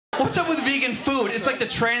What's up with vegan food? It's like the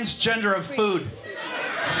transgender of food.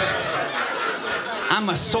 I'm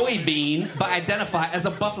a soybean, but identify as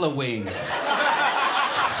a buffalo wing.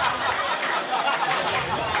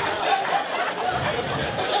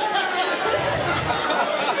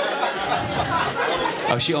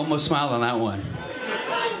 Oh, she almost smiled on that one.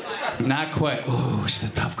 Not quite. Oh, she's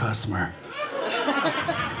a tough customer.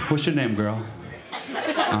 What's your name, girl?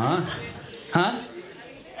 Huh? Huh?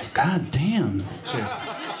 God damn.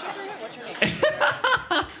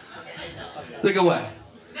 Look at what?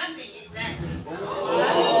 Nothing, exactly.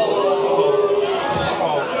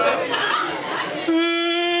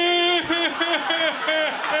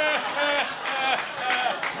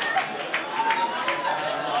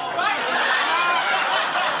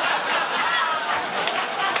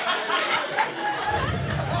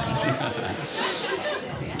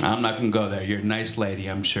 I'm not gonna go there. You're a nice lady,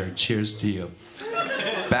 I'm sure. Cheers to you.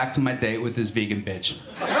 Back to my date with this vegan bitch.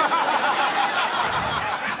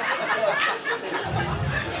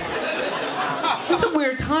 It's a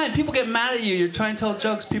weird time. People get mad at you. You're trying to tell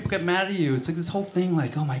jokes. People get mad at you. It's like this whole thing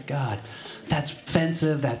like, oh my God, that's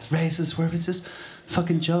offensive, that's racist, whatever. It's just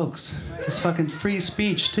fucking jokes. It's fucking free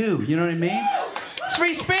speech too. You know what I mean? It's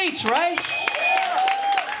free speech, right?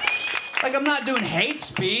 Like I'm not doing hate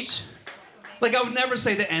speech. Like I would never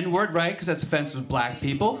say the N-word, right? Because that's offensive to black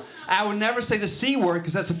people. I would never say the C-word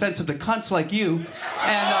because that's offensive to cunts like you.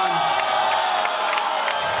 And what?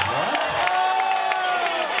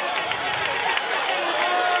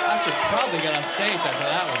 I should probably get off stage after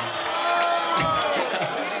that one.